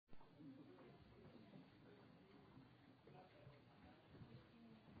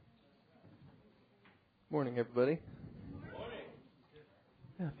Morning, everybody. Morning.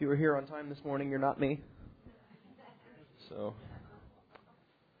 Yeah, if you were here on time this morning, you're not me. So,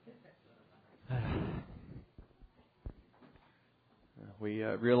 we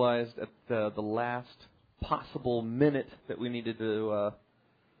realized at the last possible minute that we needed to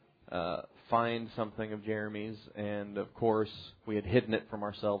find something of Jeremy's, and of course, we had hidden it from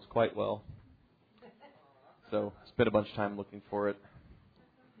ourselves quite well. So, spent a bunch of time looking for it.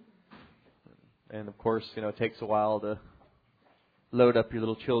 And of course, it takes a while to load up your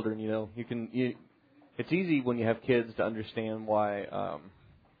little children. It's easy when you have kids to understand why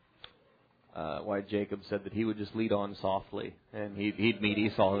Jacob said that he would just lead on softly and he'd meet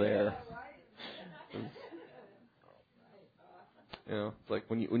Esau there. It's like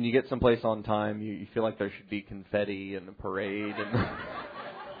when you get someplace on time, you feel like there should be confetti and a parade and.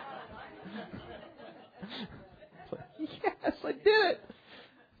 It's like, yes, I did it.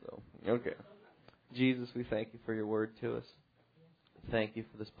 So okay. Jesus, we thank you for your word to us. Thank you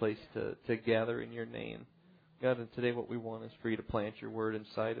for this place to gather in your name. God, and today what we want is for you to plant your word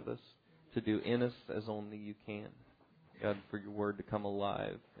inside of us, to do in us as only you can. God, for your word to come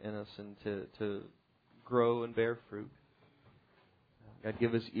alive in us and to grow and bear fruit. God,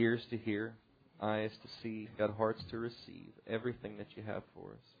 give us ears to hear, eyes to see, God, hearts to receive everything that you have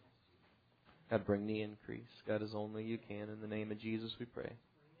for us. God, bring the increase, God, as only you can. In the name of Jesus we pray.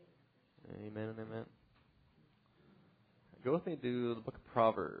 Amen and amen. Go with me to the book of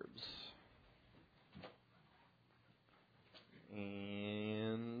Proverbs.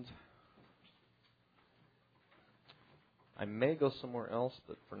 And I may go somewhere else,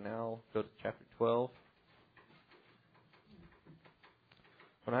 but for now, go to chapter 12.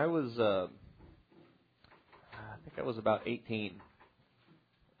 When I was, I think I was about 18,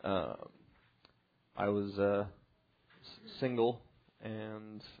 I was single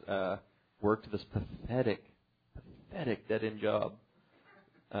and worked this pathetic dead-end job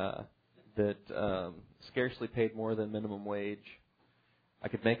that scarcely paid more than minimum wage. I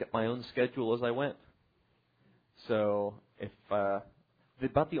could make up my own schedule as I went. So if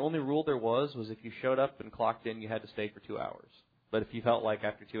about the only rule there was if you showed up and clocked in, you had to stay for 2 hours. But if you felt like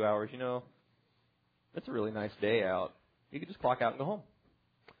after 2 hours, it's a really nice day out, you could just clock out and go home.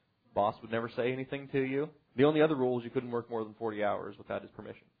 Boss would never say anything to you. The only other rule is you couldn't work more than 40 hours without his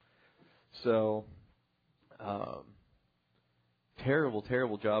permission. So,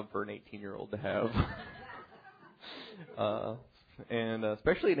 terrible job for an 18-year-old to have. And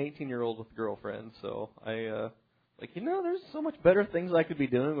especially an 18-year-old with a girlfriend. So I, there's so much better things I could be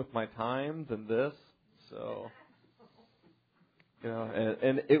doing with my time than this. So,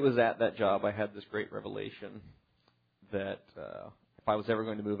 and it was at that job I had this great revelation that if I was ever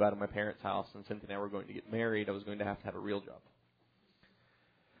going to move out of my parents' house and Cynthia and I were going to get married, I was going to have a real job.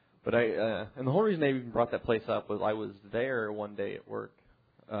 But and the whole reason I even brought that place up was I was there one day at work,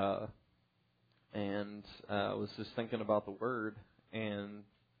 and I was just thinking about the Word, and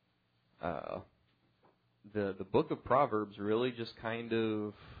the book of Proverbs really just kind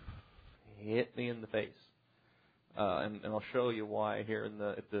of hit me in the face, and I'll show you why here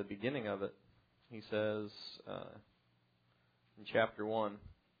at the beginning of it. He says in chapter 1,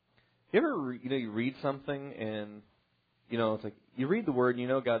 you ever you read something and it's like you read the word,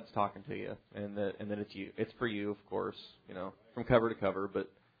 and God's talking to you, and that it's you. It's for you, of course, from cover to cover.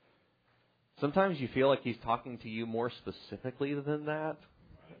 But sometimes you feel like He's talking to you more specifically than that,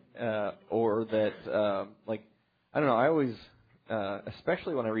 or that, I don't know. I always,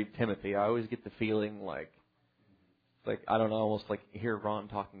 especially when I read Timothy, I always get the feeling like I don't know, almost like hear Ron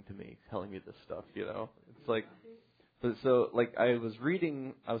talking to me, telling me this stuff. It's like, but so I was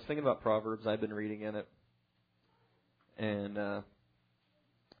thinking about Proverbs. I've been reading in it. And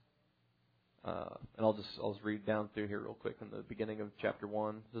I'll just read down through here real quick in the beginning of chapter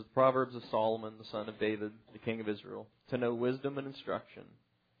 1. It says, Proverbs of Solomon, the son of David, the king of Israel, to know wisdom and instruction,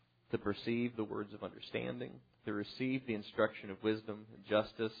 to perceive the words of understanding, to receive the instruction of wisdom,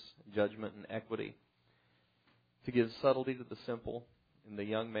 justice, judgment, and equity, to give subtlety to the simple, and the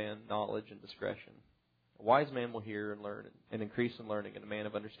young man knowledge and discretion. A wise man will hear and learn, and increase in learning, and a man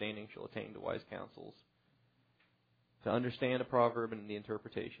of understanding shall attain to wise counsels. To understand a proverb and the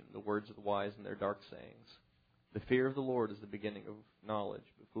interpretation, the words of the wise and their dark sayings. The fear of the Lord is the beginning of knowledge,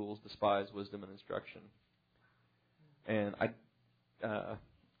 but fools despise wisdom and instruction. And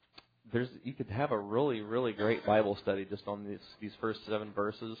you could have a really, really great Bible study just on these first 7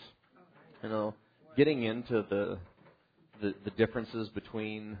 verses. Getting into the differences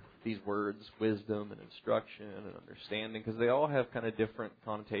between these words, wisdom and instruction and understanding, because they all have kind of different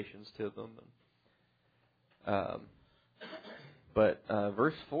connotations to them. But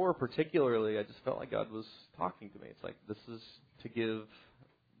verse 4 particularly, I just felt like God was talking to me. It's like, this is to give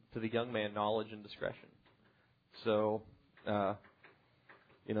to the young man knowledge and discretion. So, and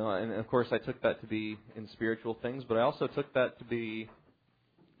of course I took that to be in spiritual things, but I also took that to be,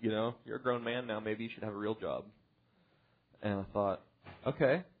 you're a grown man now, maybe you should have a real job. And I thought,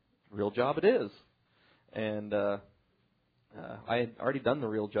 okay, real job it is. And I had already done the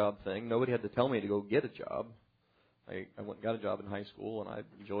real job thing. Nobody had to tell me to go get a job. I went and got a job in high school, and I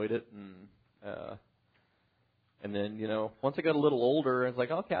enjoyed it. And then, once I got a little older, I was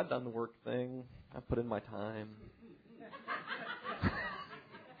like, okay, I've done the work thing. I've put in my time.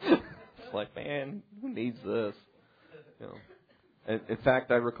 It's like, man, who needs this? In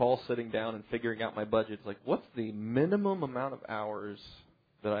fact, I recall sitting down and figuring out my budget. It's like, what's the minimum amount of hours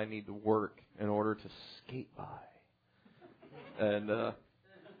that I need to work in order to skate by?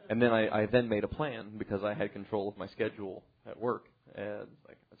 And then I then made a plan because I had control of my schedule at work. And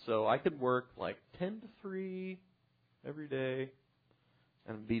so I could work 10 to 3 every day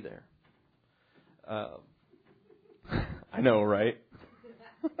and be there. I know, right?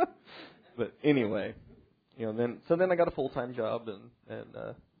 But anyway, then I got a full-time job and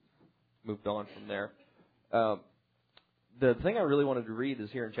moved on from there. The thing I really wanted to read is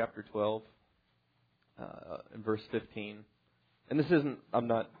here in chapter 12, in verse 15. And this isn't, I'm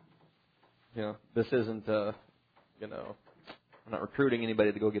not recruiting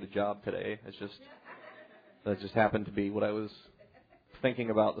anybody to go get a job today. That just happened to be what I was thinking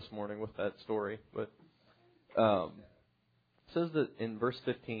about this morning with that story. But it says that in verse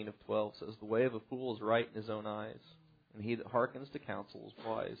 15 of 12, says, the way of a fool is right in his own eyes, and he that hearkens to counsel is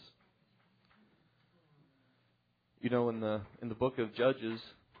wise. In the book of Judges,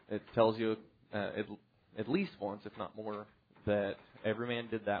 it tells you at least once, if not more, that every man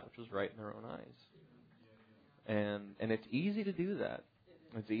did that which was right in their own eyes. And it's easy to do that.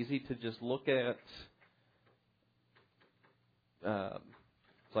 It's easy to just look at,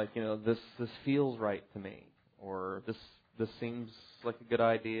 it's like, this feels right to me, or this seems like a good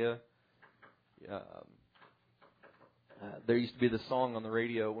idea. There used to be this song on the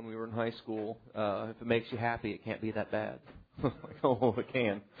radio when we were in high school, if it makes you happy, it can't be that bad. Oh, it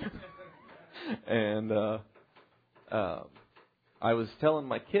can. And I was telling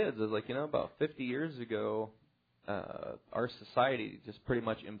my kids, I was like, about 50 years ago, our society just pretty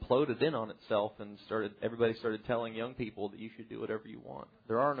much imploded in on itself and everybody started telling young people that you should do whatever you want.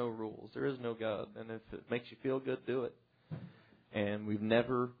 There are no rules. There is no God. And if it makes you feel good, do it. And we've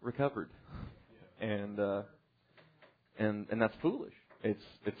never recovered. And that's foolish.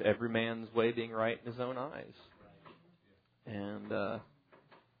 It's every man's way being right in his own eyes. And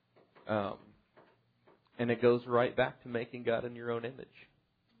it goes right back to making God in your own image.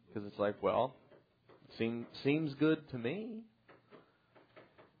 Because it's like, well, seems good to me.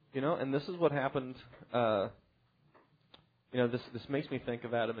 And this is what happened. This makes me think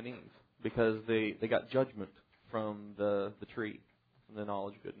of Adam and Eve. Because they got judgment from the tree, from the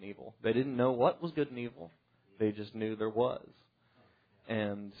knowledge of good and evil. They didn't know what was good and evil. They just knew there was.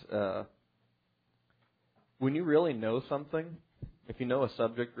 And when you really know something, if you know a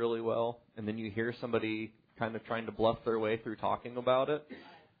subject really well, and then you hear somebody kind of trying to bluff their way through talking about it,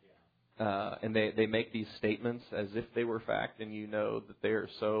 and they make these statements as if they were fact, and you know that they are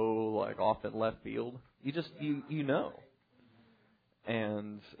so off in left field, you know.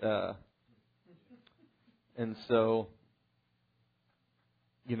 And so,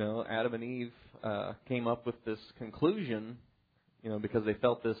 Adam and Eve came up with this conclusion, because they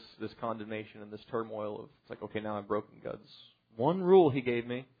felt this condemnation and this turmoil of, it's like, okay, now I've broken God's one rule He gave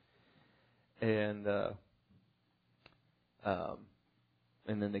me, and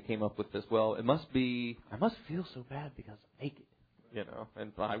then they came up with this. Well, I must feel so bad because I'm naked,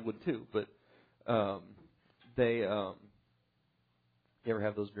 and I would too. But you ever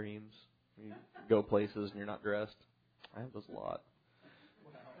have those dreams? You go places and you're not dressed. I have those a lot.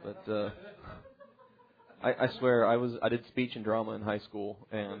 But I swear, I did speech and drama in high school,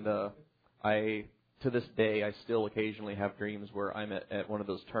 and to this day, I still occasionally have dreams where I'm at one of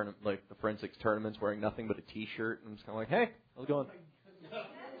those the forensics tournaments, wearing nothing but a T-shirt, and I'm just kind of like, hey, how's it going?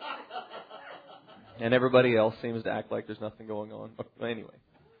 And everybody else seems to act like there's nothing going on. Anyway.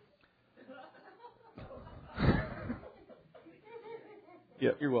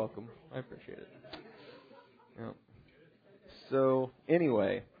 Yeah, you're welcome. I appreciate it. Yeah. So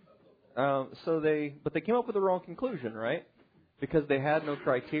anyway, but they came up with the wrong conclusion, right? Because they had no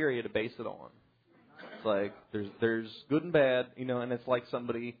criteria to base it on. It's like there's good and bad, and it's like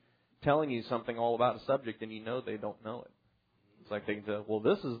somebody telling you something all about a subject and they don't know it. It's like they can say, well,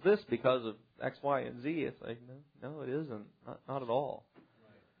 this is this because of X, Y, and Z. It's like, no, it isn't. Not at all.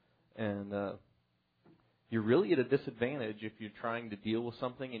 And you're really at a disadvantage if you're trying to deal with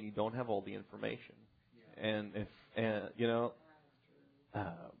something and you don't have all the information. And if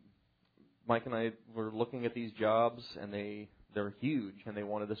Mike and I were looking at these jobs, and they're huge, and they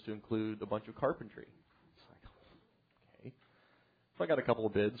wanted us to include a bunch of carpentry. It's like, okay. So I got a couple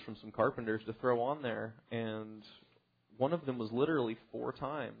of bids from some carpenters to throw on there, and one of them was literally 4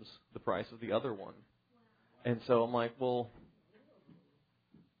 times the price of the other one. And so I'm like, well,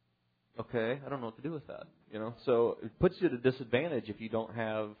 okay, I don't know what to do with that. So it puts you at a disadvantage if you don't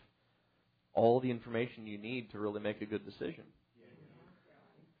have all the information you need to really make a good decision.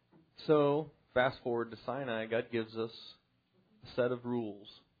 So fast forward to Sinai, God gives us a set of rules,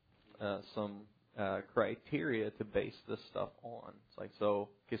 some criteria to base this stuff on. It's like, so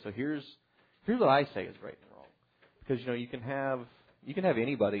here's what I say is right and wrong, because you can have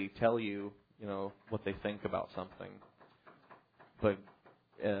anybody tell you what they think about something, but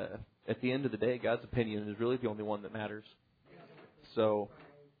at the end of the day, God's opinion is really the only one that matters. So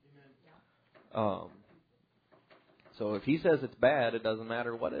if He says it's bad, it doesn't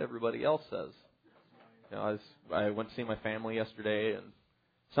matter what everybody else says. I went to see my family yesterday, and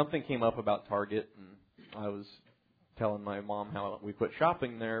something came up about Target, and I was telling my mom how we quit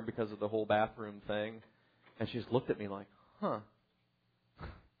shopping there because of the whole bathroom thing, and she just looked at me like, huh.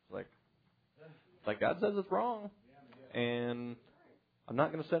 like God says it's wrong, and I'm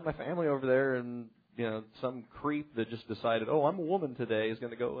not going to send my family over there, and some creep that just decided, oh, I'm a woman today, is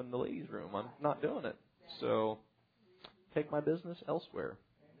going to go in the ladies' room. I'm not doing it. So take my business elsewhere.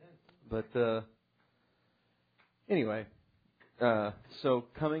 But anyway, so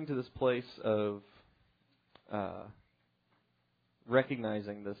coming to this place of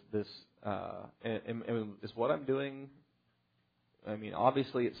recognizing this is what I'm doing. I mean,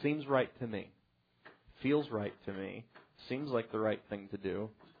 obviously, it seems right to me, feels right to me, seems like the right thing to do.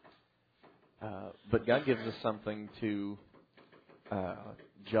 But God gives us something to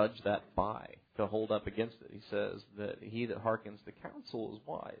judge that by, to hold up against it. He says that he that hearkens to counsel is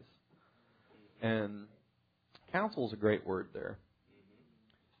wise. And counsel is a great word there.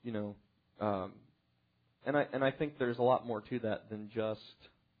 And I think there's a lot more to that than just,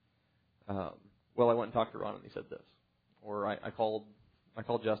 I went and talked to Ron and he said this. Or I called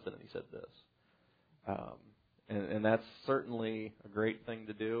Justin and he said this. And that's certainly a great thing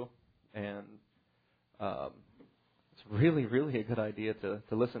to do. And it's really, really a good idea to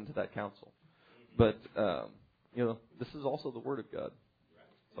listen to that counsel. But, this is also the Word of God.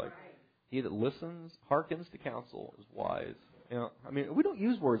 It's like, he that listens, hearkens to counsel is wise. We don't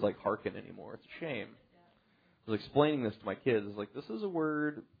use words like hearken anymore. It's a shame. I was explaining this to my kids. It's like, this is a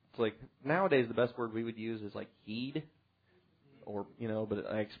word, it's like, nowadays the best word we would use is like heed. Or, but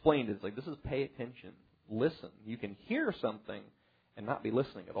I explained it. It's like, this is pay attention. Listen. You can hear something and not be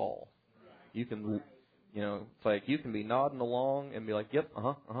listening at all. You can, it's like you can be nodding along and be like, yep,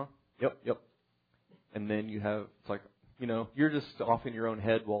 yep. And then you have, it's like, you're just off in your own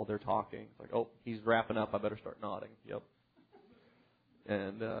head while they're talking. It's like, oh, he's wrapping up. I better start nodding. Yep.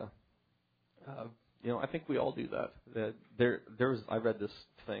 And, I think we all do that. I read this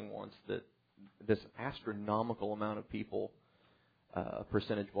thing once that this astronomical amount of people,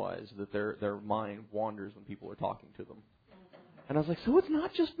 percentage-wise, that their mind wanders when people are talking to them. And I was like, so it's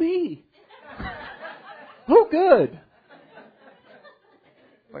not just me. Oh, good.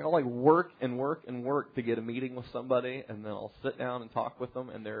 Like I'll work to get a meeting with somebody, and then I'll sit down and talk with them,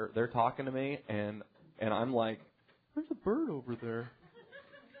 and they're talking to me, and I'm like, there's a bird over there.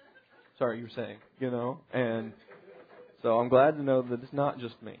 Sorry, you were saying, and so I'm glad to know that it's not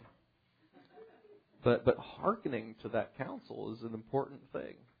just me. But hearkening to that counsel is an important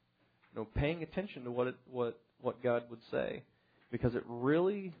thing. Paying attention to what God would say, because it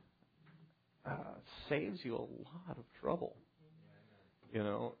really saves you a lot of trouble.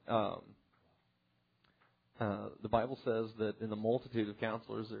 The Bible says that in the multitude of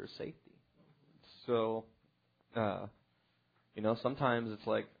counselors there is safety. So, sometimes it's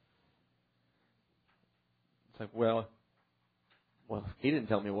like, well, if he didn't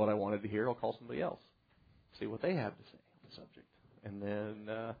tell me what I wanted to hear, I'll call somebody else, see what they have to say on the subject. And then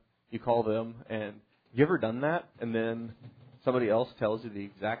you call them, and you ever done that? And then somebody else tells you the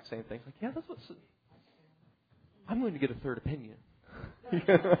exact same thing. Like, yeah, that's what's. I'm going to get a third opinion.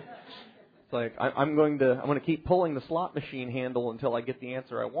 It's like I'm going to keep pulling the slot machine handle until I get the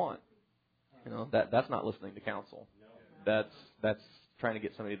answer I want. That's not listening to counsel. That's trying to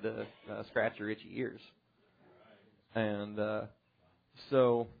get somebody to scratch your itchy ears. And that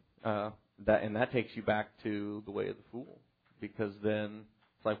takes you back to the way of the fool. because then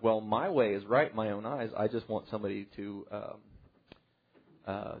it's like, well, my way is right in my own eyes. I just want somebody to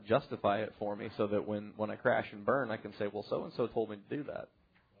justify it for me, so that when I crash and burn, I can say, well, so and so told me to do that.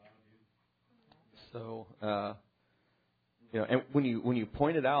 So and when you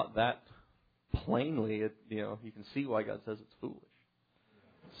point it out that plainly, you can see why God says it's foolish.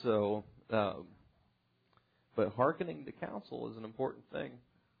 So, but hearkening to counsel is an important thing.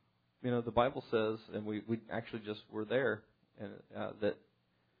 The Bible says, and we actually just were there, and that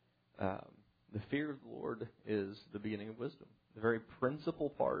the fear of the Lord is the beginning of wisdom. The very principal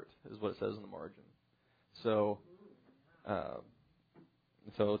part is what it says in the margin. So,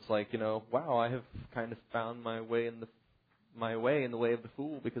 it's like, wow, I have kind of found my way in the way of the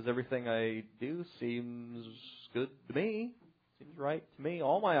fool, because everything I do seems good to me, seems right to me.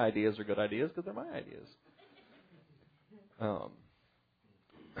 All my ideas are good ideas because they're my ideas.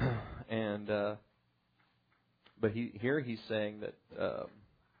 But he's saying that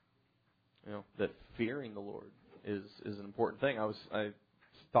that fearing the Lord is an important thing. I was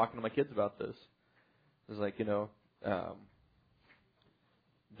talking to my kids about this. It was like,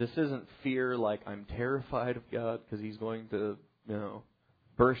 this isn't fear like I'm terrified of God because He's going to,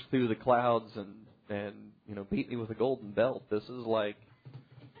 burst through the clouds and beat me with a golden belt. This is like,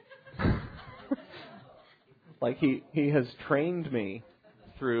 like He has trained me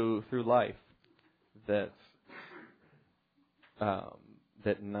through life that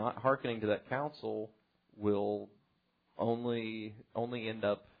not hearkening to that counsel will only end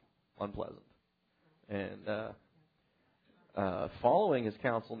up unpleasant, and following His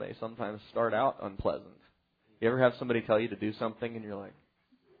counsel may sometimes start out unpleasant. You ever have somebody tell you to do something and you're like,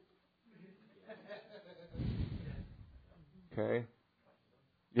 okay,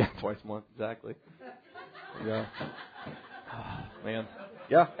 yeah, twice a month, exactly. Yeah, oh, man,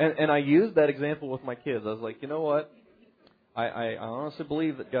 yeah, and I used that example with my kids. I was like, you know what? I honestly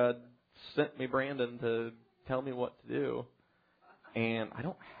believe that God sent me Brandon to tell me what to do, and I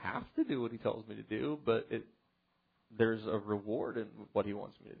don't have to do what He tells me to do, but there's a reward in what He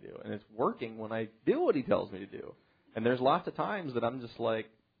wants me to do, and it's working when I do what He tells me to do. And there's lots of times that I'm just like,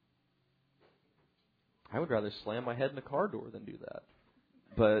 I would rather slam my head in the car door than do that.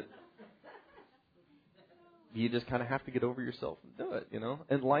 But you just kind of have to get over yourself and do it,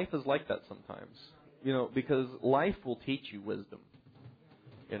 And life is like that sometimes, because life will teach you wisdom,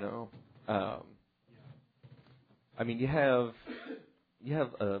 I mean, you have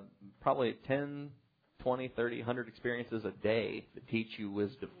probably 10, 20, 30, 100 experiences a day that teach you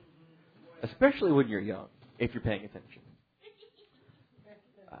wisdom, especially when you're young, if you're paying attention.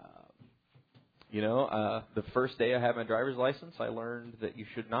 The first day I had my driver's license, I learned that you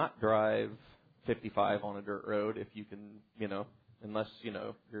should not drive 55 on a dirt road if you can, unless,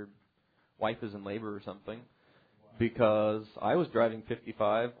 your wife is in labor or something, because I was driving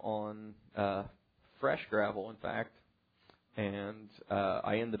 55 on fresh gravel, in fact, and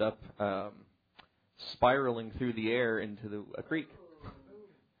I ended up spiraling through the air into a creek.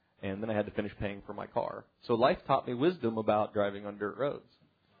 And then I had to finish paying for my car. So life taught me wisdom about driving on dirt roads.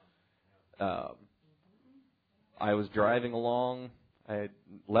 I was driving along. I had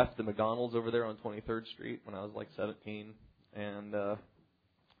left the McDonald's over there on 23rd Street when I was like 17, and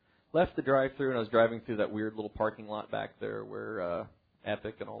left the drive-thru, and I was driving through that weird little parking lot back there where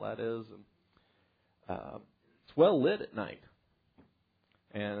Epic and all that is. And it's well lit at night,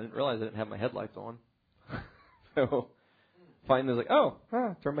 and I didn't realize I didn't have my headlights on. So finally, I was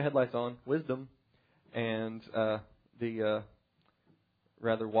like, turn my headlights on, wisdom. And the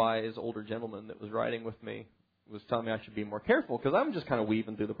rather wise older gentleman that was riding with me was telling me I should be more careful because I'm just kind of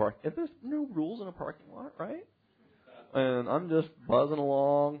weaving through the park. If there's no rules in a parking lot, right? And I'm just buzzing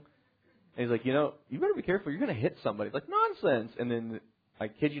along. And he's like, you better be careful. You're going to hit somebody. Like, nonsense. And then, I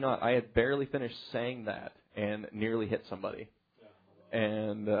kid you not, I had barely finished saying that and nearly hit somebody.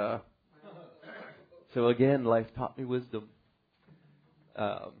 And so again, life taught me wisdom.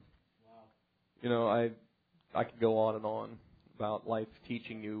 I could go on and on about life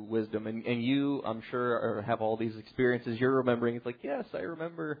teaching you wisdom. And you, I'm sure, have all these experiences you're remembering. It's like, yes, I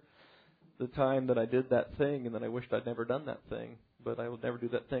remember the time that I did that thing, and then I wished I'd never done that thing. But I will never do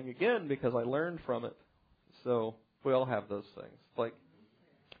that thing again because I learned from it. So we all have those things. It's like,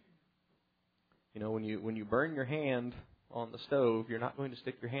 when you burn your hand on the stove, you're not going to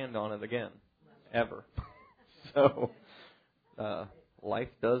stick your hand on it again, ever. So life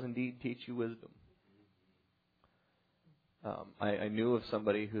does indeed teach you wisdom. I knew of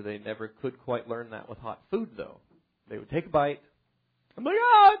somebody who they never could quite learn that with hot food, though. They would take a bite. I'm like,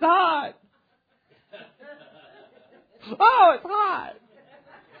 oh, it's hot. Oh, it's hot.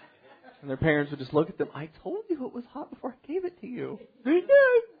 And their parents would just look at them. I told you it was hot before I gave it to you.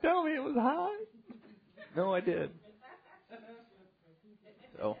 Tell me it was hot. No, I did.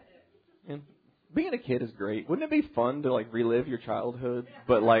 So, and being a kid is great. Wouldn't it be fun to like relive your childhood,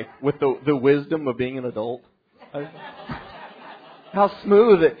 but like with the wisdom of being an adult? How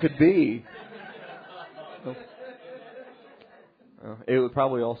smooth it could be. It would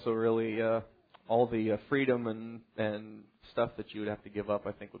probably also really all the freedom and stuff that you would have to give up,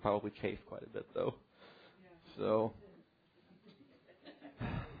 I think, would probably chafe quite a bit, though. So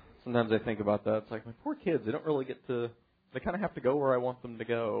sometimes I think about that. It's like my poor kids. They don't really get to. They kind of have to go where I want them to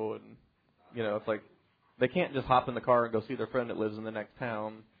go, and it's like they can't just hop in the car and go see their friend that lives in the next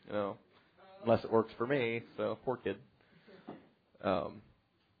town, unless it works for me. So poor kid.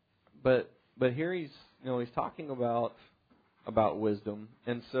 But here he's talking about wisdom,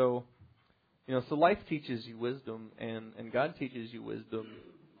 and so. So life teaches you wisdom, and God teaches you wisdom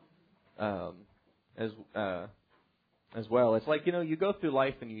as well. It's like you go through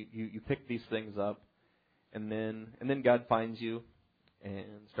life and you pick these things up, and then God finds you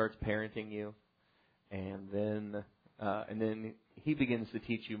and starts parenting you, and then He begins to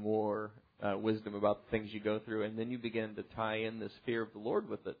teach you more wisdom about the things you go through, and then you begin to tie in this fear of the Lord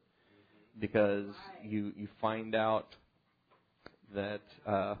with it, because you find out that.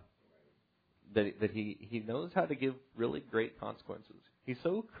 That he knows how to give really great consequences. He's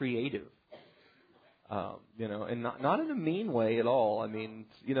so creative, and not in a mean way at all. I mean,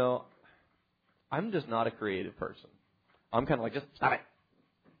 I'm just not a creative person. I'm kind of like, just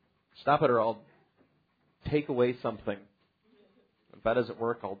stop it, or I'll take away something. If that doesn't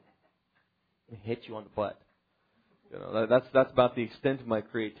work, I'll hit you on the butt. That's about the extent of my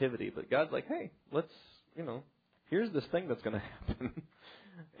creativity. But God's like, hey, let's, here's this thing that's going to happen.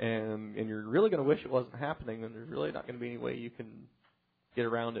 And you're really going to wish it wasn't happening, and there's really not going to be any way you can get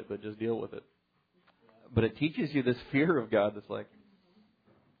around it but just deal with it. But it teaches you this fear of God that's like,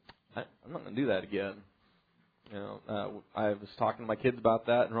 I'm not going to do that again. I was talking to my kids about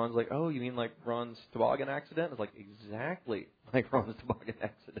that, and Ron's like, oh, you mean like Ron's toboggan accident? I was like, exactly like Ron's toboggan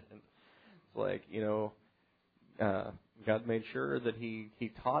accident. It's like, God made sure that he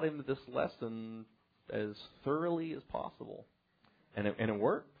taught him this lesson as thoroughly as possible. And it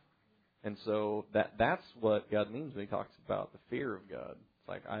worked. And so that's what God means when He talks about the fear of God. It's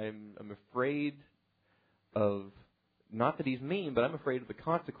like I'm afraid of, not that He's mean, but I'm afraid of the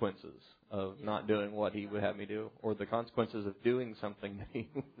consequences of not doing what He would have me do, or the consequences of doing something that He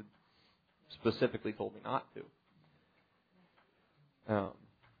specifically told me not to.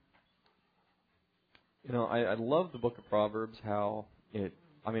 I love the book of Proverbs, how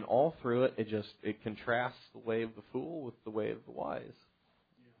all through it, it contrasts the way of the fool with the way of the wise.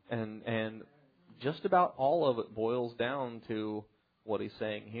 And just about all of it boils down to what he's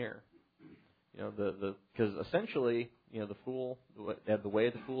saying here. Because essentially, the fool, the way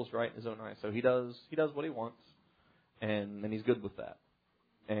of the fool is right in his own eyes. So he does what he wants, and he's good with that.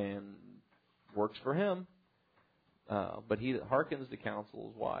 And works for him. But he that hearkens to counsel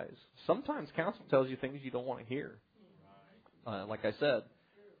is wise. Sometimes counsel tells you things you don't want to hear. Like I said.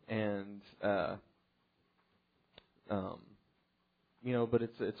 And but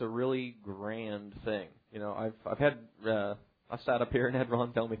it's a really grand thing. I've had I sat up here and had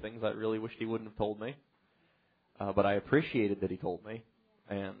Ron tell me things I really wished he wouldn't have told me, but I appreciated that he told me,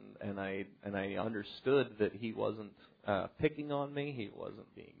 and I understood that he wasn't picking on me, he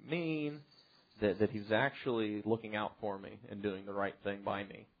wasn't being mean, that he was actually looking out for me and doing the right thing by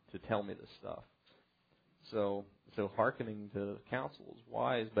me to tell me this stuff. So hearkening to counsel is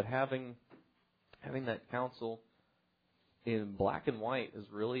wise, but having that counsel in black and white is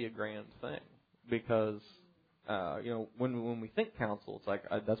really a grand thing, because when we think counsel, it's like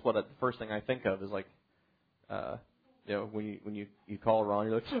that's what the first thing I think of is like when you call Ron,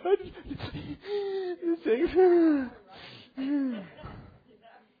 you're like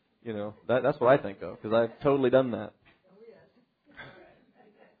that's what I think of, because I've totally done that.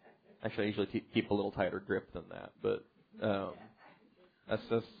 Actually, I usually keep a little tighter grip than that, but that's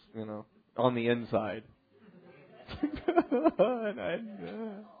just, on the inside.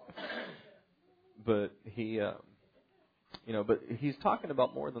 But but he's talking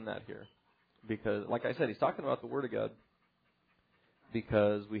about more than that here, because, like I said, he's talking about the Word of God,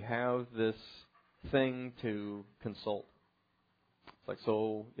 because we have this thing to consult. It's like,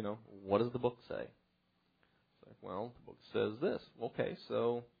 so, what does the book say? It's like, well, the book says this. Okay,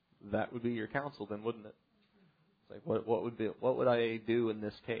 so that would be your counsel then, wouldn't it? It's like, what would I do in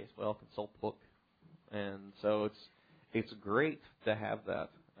this case? Well, consult the book. And so it's great to have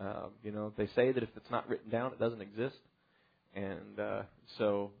that. They say that if it's not written down, it doesn't exist. And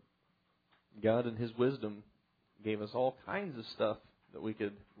so God in His wisdom gave us all kinds of stuff that we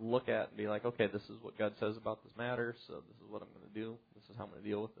could look at and be like, okay, this is what God says about this matter, so this is what I'm going to do. This is how I'm going to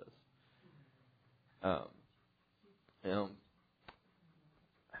deal with this.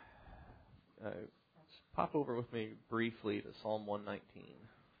 Pop over with me briefly to Psalm 119.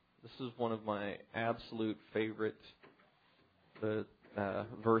 This is one of my absolute favorite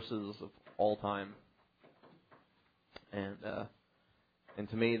verses of all time, and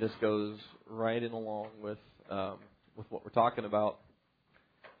to me this goes right in along with what we're talking about,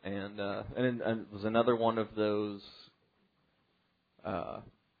 and it was another one of those.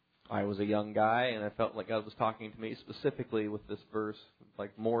 I was a young guy, and I felt like God was talking to me specifically with this verse,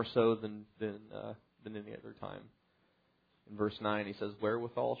 like more so than any other time. In verse 9, he says,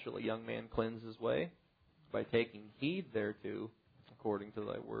 "Wherewithal shall a young man cleanse his way? By taking heed thereto, according to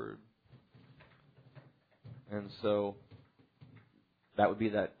thy word." And so that would be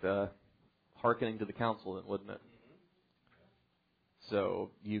that hearkening to the counsel, then, wouldn't it?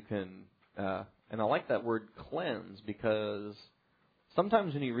 So you can, and I like that word cleanse, because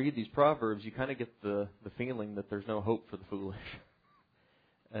sometimes when you read these Proverbs, you kind of get the feeling that there's no hope for the foolish,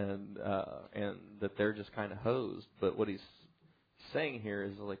 and that they're just kind of hosed. But what he's saying here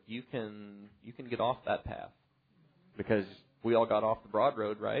is like you can get off that path, because we all got off the broad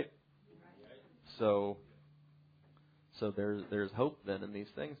road, right? So there's hope then in these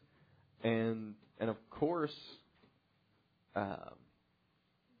things, and of course,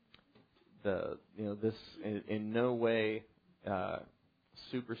 this in no way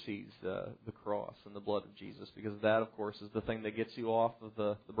supersedes the cross and the blood of Jesus, because that, of course, is the thing that gets you off of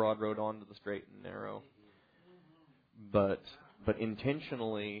the broad road onto the straight and narrow. But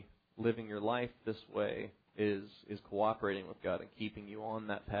intentionally living your life this way is cooperating with God and keeping you on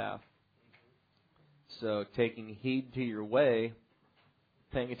that path. So taking heed to your way,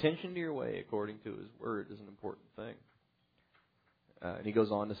 paying attention to your way according to His word, is an important thing. And he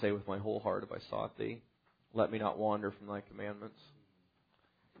goes on to say, "With my whole heart have I sought thee. Let me not wander from thy commandments."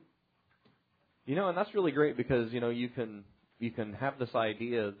 And that's really great, because you can have this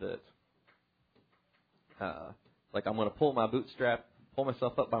idea that like I'm going to pull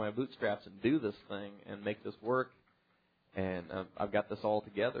myself up by my bootstraps and do this thing and make this work, and I've got this all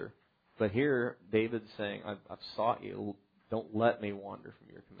together. But here David's saying, I've sought you. Don't let me wander from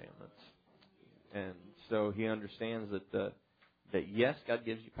your commandments. And so he understands that yes, God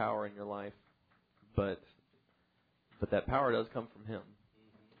gives you power in your life, but that power does come from Him.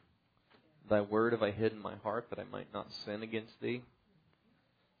 Thy word have I hid in my heart, that I might not sin against thee.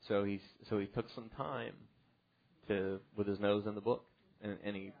 So he took some time with his nose in the book,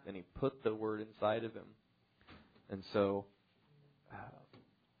 and he put the word inside of him. And so,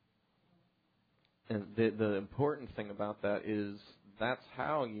 and the important thing about that is that's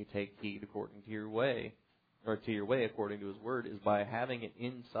how you take heed according to your way, or to your way according to His word, is by having it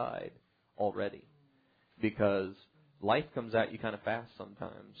inside already. Because life comes at you kind of fast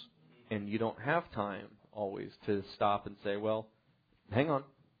sometimes, and you don't have time always to stop and say, well, hang on,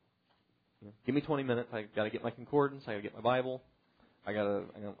 give me 20 minutes. I got to get my concordance. I got to get my Bible. I'm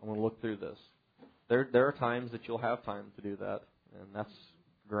going to look through this. There are times that you'll have time to do that, and that's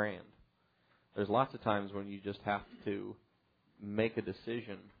grand. There's lots of times when you just have to make a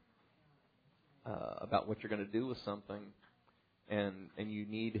decision about what you're going to do with something, and you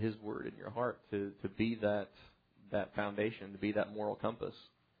need His word in your heart to be that foundation, to be that moral compass,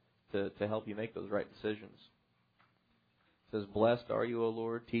 to help you make those right decisions. It says, "Blessed are you, O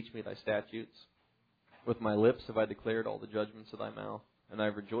Lord, teach me thy statutes. With my lips have I declared all the judgments of thy mouth, and I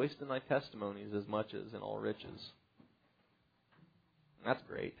have rejoiced in thy testimonies as much as in all riches." And that's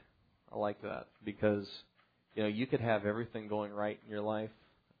great. I like that, because you could have everything going right in your life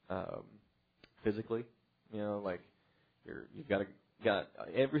physically. Like you've got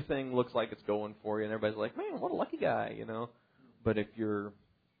everything looks like it's going for you, and everybody's like, "Man, what a lucky guy," But if your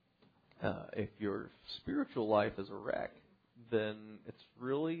spiritual life is a wreck, then it's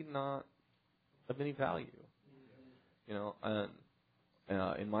really not of any value. And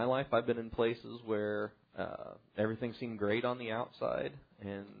in my life, I've been in places where everything seemed great on the outside,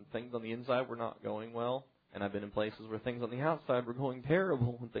 and things on the inside were not going well. And I've been in places where things on the outside were going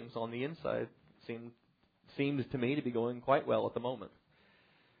terrible, and things on the inside seemed to me to be going quite well at the moment.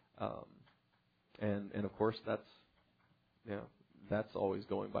 And of course, that's always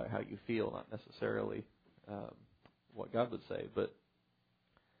going by how you feel, not necessarily what God would say. But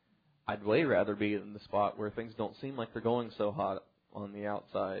I'd way rather be in the spot where things don't seem like they're going so hot on the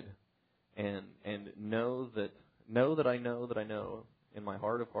outside, and know that I know in my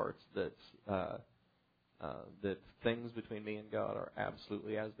heart of hearts that things between me and God are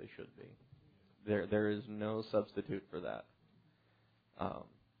absolutely as they should be. There is no substitute for that.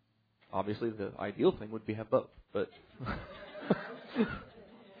 Obviously, the ideal thing would be have both, but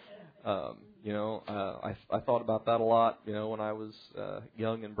I thought about that a lot. When I was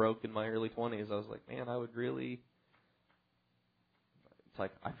young and broke in my early 20s, I was like, man, I'd really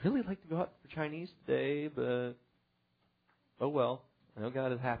like to go out for Chinese today, but oh well. I know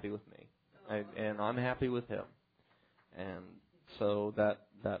God is happy with me, and I'm happy with Him, and so that's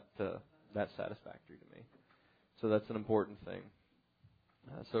satisfactory to me. So that's an important thing.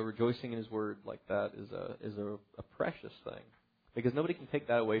 So rejoicing in His Word like that is a precious thing, because nobody can take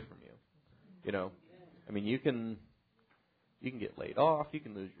that away from you. I mean, you can get laid off, you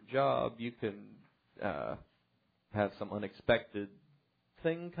can lose your job, you can have some unexpected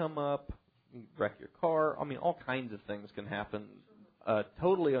thing come up, you wreck your car. I mean, all kinds of things can happen,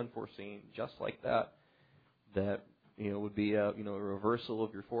 totally unforeseen, just like that. That would be a reversal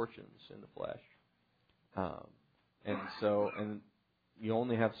of your fortunes in the flesh, and you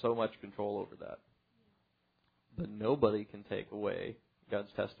only have so much control over that. But nobody can take away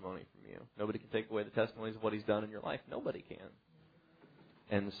God's testimony from you. Nobody can take away the testimonies of what He's done in your life. Nobody can.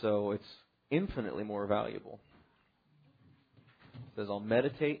 And so it's infinitely more valuable. It says, I'll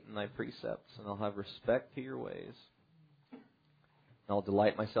meditate in thy precepts, and I'll have respect to your ways. And I'll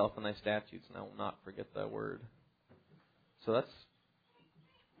delight myself in thy statutes, and I will not forget thy word. So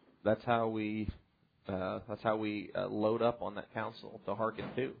that's how we load up on that counsel to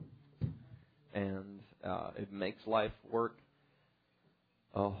hearken to. And it makes life work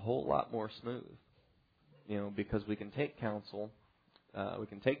a whole lot more smooth. Because we can take counsel, we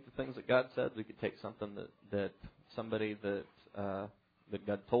can take the things that God said. We could take something that somebody that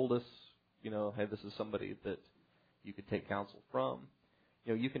God told us, hey, this is somebody that you could take counsel from.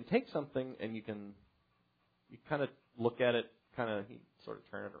 You can take something and you kind of look at it, you sort of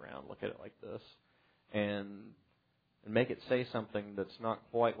turn it around, look at it like this, and make it say something that's not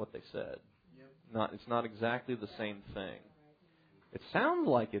quite what they said. It's not exactly the same thing. It sounds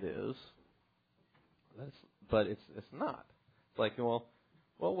like it is, but it's not. It's like,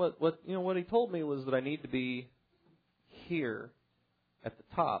 what he told me was that I need to be here at the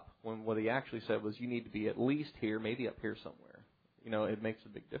top, when what he actually said was you need to be at least here, maybe up here somewhere. It makes a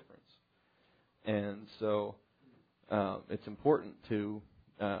big difference. And so it's important to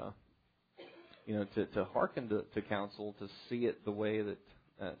hearken to counsel, to see it the way that,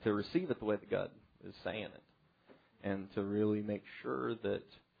 to receive it the way that God is saying it, and to really make sure that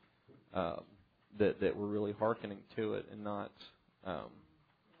that we're really hearkening to it and not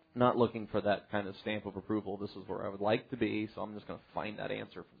looking for that kind of stamp of approval. This is where I would like to be, so I'm just going to find that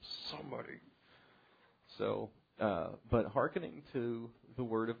answer from somebody. So, but hearkening to the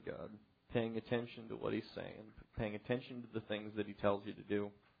Word of God, paying attention to what He's saying, paying attention to the things that He tells you to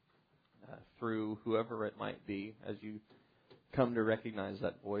do through whoever it might be, as you come to recognize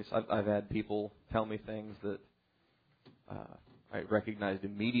that voice. I've had people tell me things that I recognized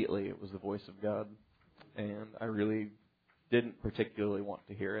immediately it was the voice of God, and I really didn't particularly want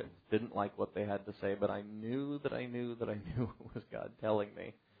to hear it, didn't like what they had to say, but I knew that I knew that I knew it was God telling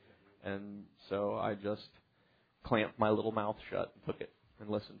me. And so I just clamped my little mouth shut and took it and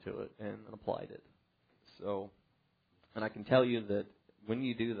listened to it and applied it. So, and I can tell you that when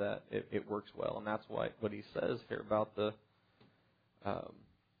you do that, it works well. And that's why what he says here about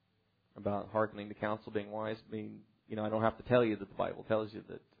about hearkening to counsel, being wise. I mean, I don't have to tell you that the Bible tells you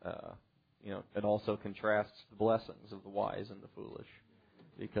that, it also contrasts the blessings of the wise and the foolish.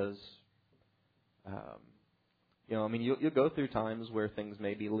 Because, you'll go through times where things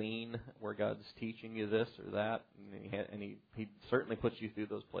may be lean, where God's teaching you this or that, and He certainly puts you through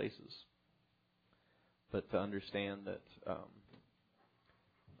those places. But to understand that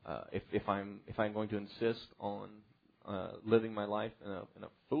if I'm going to insist on living my life in a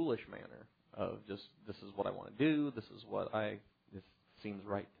foolish manner of just this is what I want to do, this seems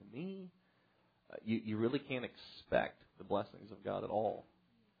right to me, you really can't expect the blessings of God at all.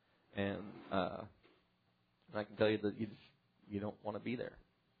 And I can tell you that you don't want to be there.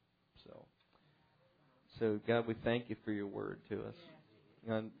 So God, we thank you for your word to us.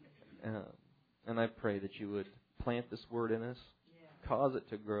 And I pray that you would plant this word in us, cause it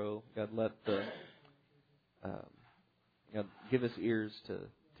to grow. God, God, give us ears to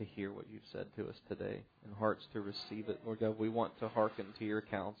hear what you've said to us today and hearts to receive it. Lord God, we want to hearken to your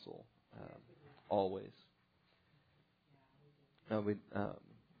counsel always.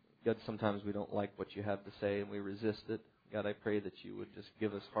 God, sometimes we don't like what you have to say and we resist it. God, I pray that you would just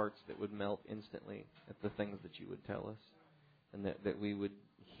give us hearts that would melt instantly at the things that you would tell us, and that we would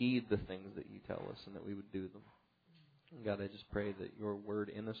heed the things that you tell us and that we would do them. And God, I just pray that your word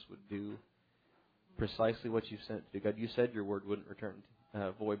in us would do precisely what you sent it to do. God, you said your word wouldn't return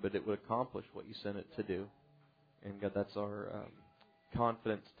void, but it would accomplish what you sent it to do. And God, that's our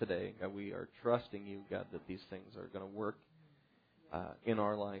confidence today. God, we are trusting you, God, that these things are going to work in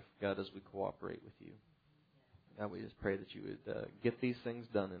our life, God, as we cooperate with you. God, we just pray that you would get these things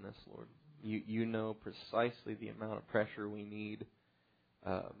done in us, Lord. You know precisely the amount of pressure we need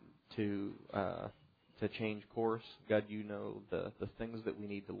to change course. God, you know the things that we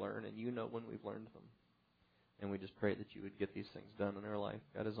need to learn, and you know when we've learned them. And we just pray that you would get these things done in our life,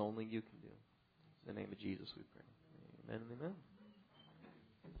 God, as only you can do. In the name of Jesus we pray. Amen and amen.